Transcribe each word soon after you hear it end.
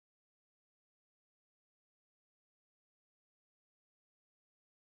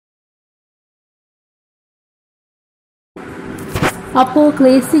അപ്പോൾ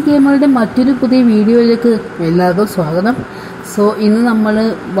ക്രേസി ഗെയിമറുടെ മറ്റൊരു പുതിയ വീഡിയോയിലേക്ക് എല്ലാവർക്കും സ്വാഗതം. സോ ഇന്ന് നമ്മൾ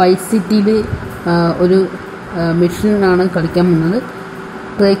വൈസ് സിറ്റിയിൽ ഒരു മിഷനാണ് കളിക്കാൻ പോകുന്നത്.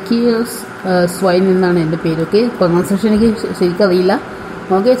 ട്രെക്കിയേഴ്സ് സ്വൈൻ എന്നാണ് എൻ്റെ പേര്. ഓക്കെ, പ്രൊനൗൺസിയേഷൻ എനിക്ക് ശരിക്കും അറിയില്ല.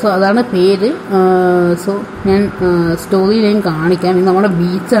 ഓക്കെ, സോ അതാണ് പേര്. സോ ഞാൻ സ്റ്റോറി ലൈൻ കാണിക്കാം. ഇത് നമ്മുടെ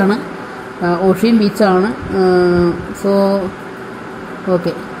ബീച്ചാണ്, ഓഷ്യൻ ബീച്ചാണ്. സോ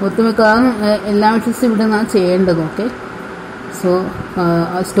ഓക്കെ, ഒട്ടുമിക്കവാറും എല്ലാ മിഷൻസും ഇവിടെ നിന്നാണ് ചെയ്യേണ്ടത്. ഓക്കെ, സോ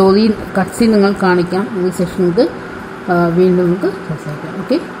സ്റ്റോറി കട്ട്സീൻ നിങ്ങൾ കാണിക്കാം. ഈ സെഷനിൽ വീണ്ടും നമുക്ക് സംസാരിക്കാം.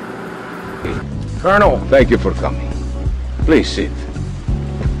 Okay. Colonel, thank you for coming. Please sit.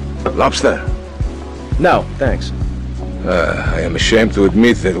 Lobster? No, thanks. I am ashamed to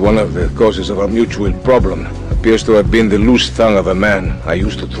admit that one of the causes of our mutual problem appears to have been the loose tongue of a man I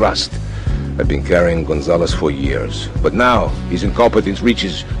used to trust. I've been carrying Gonzalez for years, but now his incompetence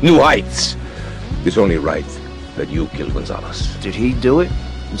reaches new heights. It's only right that you kill Gonzalez. Did he do it?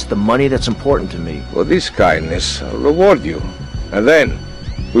 It's the money that's important to me. For this kindness, I'll reward you. And then,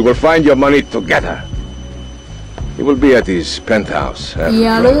 we will find your money together. He will be at his penthouse.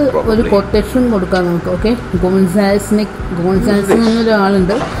 ഇയാൾ ഒരു quotation കൊടുക്കാൻ നമുക്ക്. Okay, Gonzalez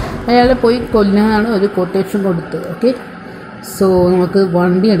എന്നൊരാളുണ്ട്. അയാളെ പോയി കൊല്ലാനാണ് ഒരു quotation കൊടുത്തത്. Okay, so നമുക്ക്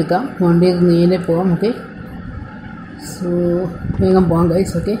വണ്ടി എടുക്കാം. വണ്ടി നേരെ പോകാം. ഓക്കെ, സോ വേഗം പോകാം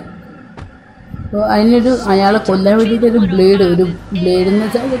ഗൈസ്. ഓക്കെ, അപ്പോൾ അതിനൊരു അയാളെ കൊല്ലാൻ വേണ്ടിയിട്ട് ഒരു ബ്ലേഡ് എന്ന്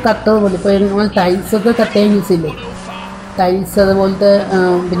വെച്ചാൽ ഒരു കട്ടർ പോലെ. ഇപ്പോൾ നമ്മൾ ടൈൽസൊക്കെ കട്ട് ചെയ്യാൻ യൂസ് ചെയ്യില്ലേ, ടൈൽസ് അതുപോലത്തെ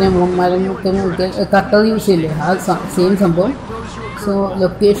പിന്നെ മരമൊക്കെ കട്ടർ യൂസ് ചെയ്യില്ലേ, ആ സെയിം സംഭവം. സോ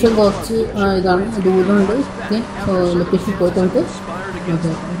ലൊക്കേഷൻ കുറച്ച് ഇതാണ്, ദൂരമുണ്ട്. ഓക്കെ, സോ ലൊക്കേഷൻ പോയിട്ട് നമുക്ക്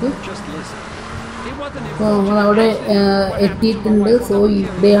ഓക്കെ, അപ്പോൾ നമ്മളവിടെ എത്തിയിട്ടുണ്ട്. സോ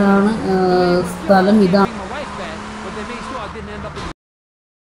ഇവിടെയാണ് സ്ഥലം, ഇതാണ്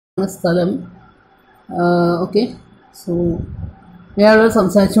സ്ഥലം. ഓക്കെ, സോ അയാളോട്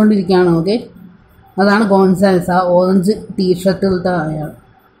സംസാരിച്ചുകൊണ്ടിരിക്കുകയാണ്. ഓക്കെ, അതാണ് ഗോൺസാലസ്, ആ ഓറഞ്ച് ടീഷർട്ടിലത്തെ അയാൾ.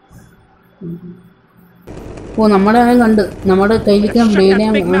 ഓ, നമ്മുടെ ആൾ കണ്ട് നമ്മുടെ കയ്യിലേക്ക് ബ്ലേഡ്.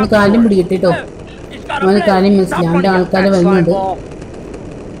 അവന് കാര്യം പിടിക്കട്ടെ കേട്ടോ, അവന് കാര്യം മനസ്സിലായി. അവൻ്റെ ആൾക്കാർ വരുന്നുണ്ട്.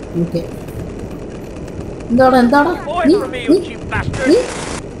 ഓക്കെ, എന്താടാ നീ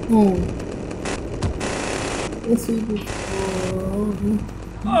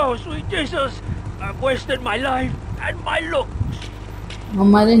Oh, sweet Jesus! I've wasted my life and my looks.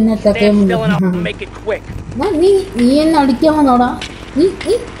 അമ്മാരെ എന്നെ അറ്റാക്കാൻ Make it quick. നീ എന്നെ അടിക്കാൻ വന്നോടാ.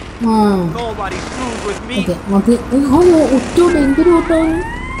 Nobody's screwed with me. Okay, നമുക്ക് ഒറ്റോട്ട് എന്തൊരു ഓട്ടമാണ്,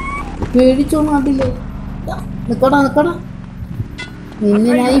 പേടിച്ചോന്നും അതില്ലേ. നിക്കടാ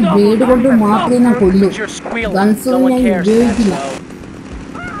നിന്നെ ഞാൻ ഈ ബ്ലേഡ് കൊണ്ട് മാത്രമേ ഞാൻ കൊല്ലൂ. ഗൺസൊന്നും ഞാൻ ഉപയോഗിക്കില്ല.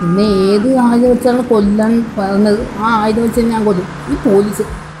 പിന്നെ ഏത് ആയുധം വെച്ചാണ് കൊല്ലാൻ പറഞ്ഞത്, ആ ആയുധം വെച്ചാൽ ഞാൻ കൊല്ലും.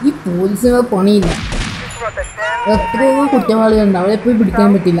 ഈ പോലീസിന് പണിയില്ല. എത്രയോ കുറ്റവാളികളുണ്ട്, അവരെ പോയി പിടിക്കാൻ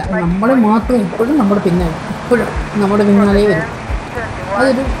പറ്റില്ല. നമ്മളെ മാത്രം എപ്പോഴും നമ്മുടെ പിന്നാലെ വരും.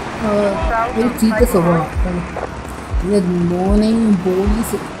 അതൊരു ചീത്ത സ്വഭാവമാണ്. മോനെയും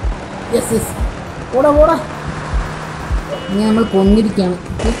പോലീസ് ഓടാ ഇനി നമ്മൾ കൊന്നിരിക്കുകയാണ്.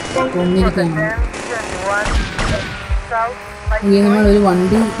 ഇനി നമ്മളൊരു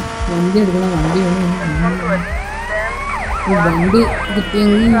വണ്ടി എടുക്കണം. വണ്ടി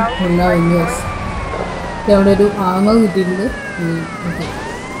കിട്ടിയെങ്കിൽ ഉണ്ടാവില്ല. അവിടെ ഒരു ആമർ കിട്ടിയിട്ടുണ്ട്.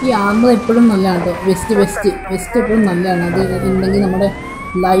 ഈ ആമർ എപ്പോഴും നല്ലതാണ് കേട്ടോ. വെസ്റ്റ് എപ്പോഴും നല്ലതാണ്. അത് ഉണ്ടെങ്കിൽ നമ്മുടെ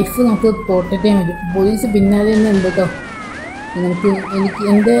ലൈഫ് നമുക്ക് പ്രൊട്ടക്റ്റ് ചെയ്യാൻ പറ്റും. പോലീസ് പിന്നാലെ തന്നെ ഉണ്ട് കേട്ടോ. എനിക്ക്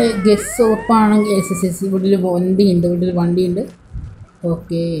എൻ്റെ ഗസ് ഉറപ്പാണെങ്കിൽ ഇവിടെ ഒരു വണ്ടിയുണ്ട്.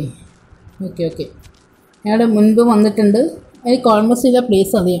 ഓക്കെ, അയാളുടെ മുൻപ് വന്നിട്ടുണ്ട്. എനിക്ക് ഓൾമോസ്റ്റ് എല്ലാ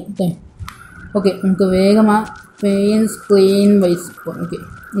പ്ലേസ് അറിയാം. ഓക്കെ, നമുക്ക് വേഗം ആ പ്ലെയിൻ വൈസ് പോകാം. ഓക്കെ,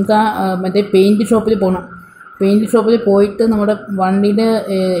 നമുക്ക് ആ മറ്റേ പെയിൻറ്റ് ഷോപ്പിൽ പോകണം. പെയിൻറ്റ് ഷോപ്പിൽ പോയിട്ട് നമ്മുടെ വണ്ടിയുടെ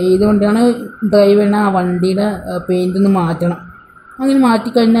ഏത് വണ്ടിയാണ് ഡ്രൈവ് ചെയ്യണം, ആ വണ്ടിയുടെ പെയിൻ്റ് ഒന്ന് മാറ്റണം. അങ്ങനെ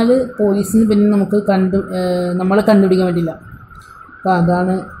മാറ്റിക്കഴിഞ്ഞാൽ പോലീസിന് പിന്നെ നമുക്ക് നമ്മളെ കണ്ടുപിടിക്കാൻ പറ്റില്ല. അപ്പോൾ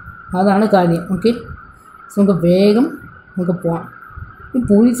അതാണ് കാര്യം. ഓക്കെ, സോ നമുക്ക് വേഗം പോകാം. ഈ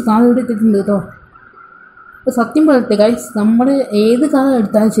പോലീസ് കാർ ഇവിടെ എത്തിയിട്ടുണ്ട് കേട്ടോ. അപ്പോൾ സത്യം പറയട്ടെ ഗൈസ്, നമ്മൾ ഏത് കാർ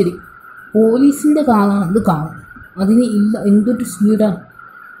എടുത്താലും ശരി, പോലീസിൻ്റെ കാറാണ് അത് കാണും. അതിന് ഇല്ല എന്തൊരു സ്പീഡാണ്.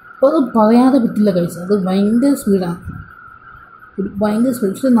 അപ്പോൾ അത് പറയാതെ പറ്റില്ല ഗൈസ്, അത് ഭയങ്കര സ്പീഡാണ്.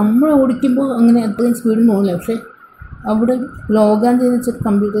 പക്ഷെ നമ്മൾ ഓടിക്കുമ്പോൾ അങ്ങനെ അത്രയും സ്പീഡ് തോന്നില്ല. പക്ഷേ അവിടെ പ്രോഗ്രാം ചെയ്ത് വെച്ച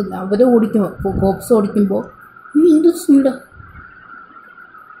കമ്പ്യൂട്ടറിൽ അവരെ ഓടിക്കുമ്പോൾ, കോപ്സ് ഓടിക്കുമ്പോൾ എന്തൊരു സ്പീഡാണ്,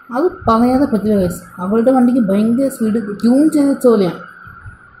 അത് പറയാതെ പറ്റില്ല ഗൈസ്. അവരുടെ വണ്ടിക്ക് ഭയങ്കര സ്പീഡ്, ട്യൂൺ ചെയ്ത് വെച്ച പോലെയാണ്.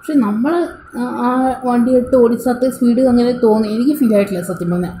 പക്ഷെ നമ്മൾ ആ വണ്ടി എടുത്ത് ഓടിച്ചാത്ത സ്പീഡ് അങ്ങനെ തോന്നി എനിക്ക് ഫീൽ ആയിട്ടില്ല സത്യം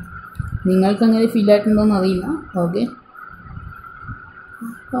പറഞ്ഞാൽ. നിങ്ങൾക്ക് അങ്ങനെ ഫീൽ ആയിട്ടുണ്ടോയെന്ന് അറിയില്ല. ഓക്കെ,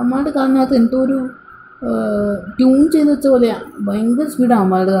 നമ്മളുടെ കാറിനകത്ത് എന്തോ ഒരു ട്യൂൺ ചെയ്ത് വെച്ച പോലെയാണ്. ഭയങ്കര സ്പീഡാണ്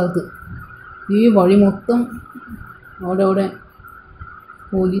അവന്മാരുടെ കാലത്ത്. ഈ വഴി മൊത്തം അവിടെ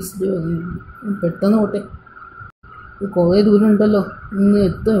പോലീസ് പെട്ടെന്ന് പോട്ടെ. കുറേ ദൂരം ഉണ്ടല്ലോ, ഇന്ന്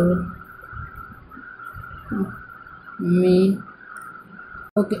എത്തും.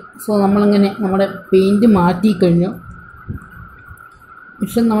 ഓക്കെ, സോ നമ്മളങ്ങനെ നമ്മുടെ പെയിൻറ്റ് മാറ്റിക്കഴിഞ്ഞു.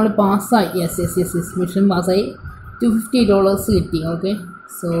 മിഷൻ നമ്മൾ പാസ്സായി. യെസ് മിഷൻ പാസ്സായി. $250 കിട്ടി. ഓക്കെ,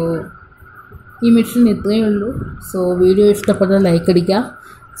 സോ ഈ മിഷൻ ഇത്രയേ ഉള്ളൂ. സോ വീഡിയോ ഇഷ്ടപ്പെട്ടാൽ ലൈക്ക് അടിക്കുക.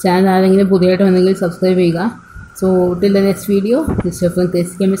 ചാനൽ ആരെങ്കിലും പുതിയതായിട്ട് വന്നെങ്കിൽ സബ്സ്ക്രൈബ് ചെയ്യുക. So till the next video, this your friend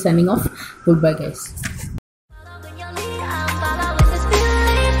signing off. Goodbye guys.